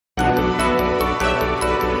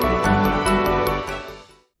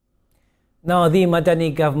Now, the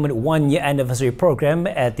Madani government one-year anniversary program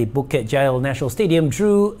at the Bukit Jalil National Stadium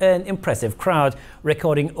drew an impressive crowd,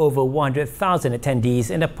 recording over 100,000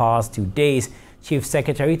 attendees in the past 2 days. Chief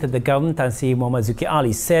Secretary to the Gov't, Sri Mohd Zuki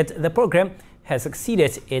Ali, said the program has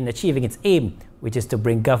succeeded in achieving its aim, which is to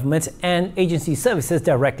bring government and agency services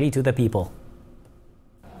directly to the people.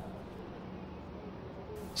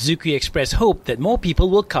 Zuki expressed hope that more people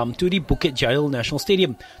will come to the Bukit Jalil National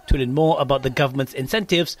Stadium to learn more about the government's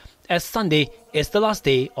incentives, as Sunday is the last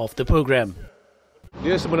day of the program.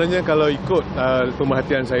 Dia sebenarnya kalau ikut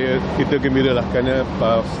pemerhatian saya, kita gembiralah kerana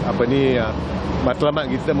matlamat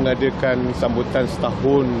kita mengadakan sambutan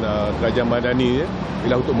setahun Kerajaan Madani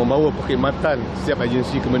ialah untuk membawa perkhidmatan setiap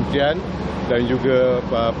agensi kementerian dan juga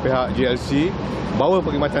pihak JLC, bawa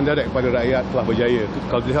perkhidmatan direct kepada rakyat telah berjaya.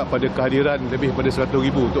 Kalau dilihat pada kehadiran lebih daripada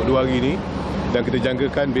 100,000 untuk 2 hari ini, dan kita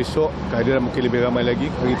jangkakan besok kehadiran mungkin lebih ramai lagi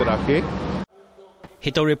hari terakhir. He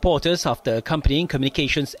told reporters after accompanying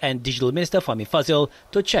Communications and Digital Minister Fahmi Fazil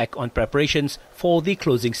to check on preparations for the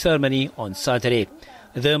closing ceremony on Saturday.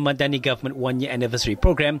 The Madani government one-year anniversary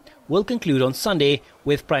program will conclude on Sunday,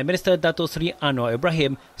 with Prime Minister Dato Sri Anwar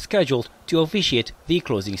Ibrahim scheduled to officiate the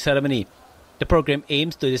closing ceremony. The program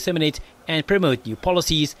aims to disseminate and promote new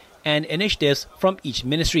policies and initiatives from each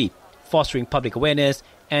ministry, fostering public awareness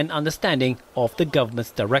and understanding of the government's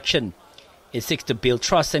direction. It seeks to build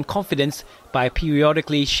trust and confidence by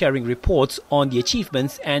periodically sharing reports on the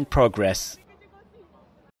achievements and progress.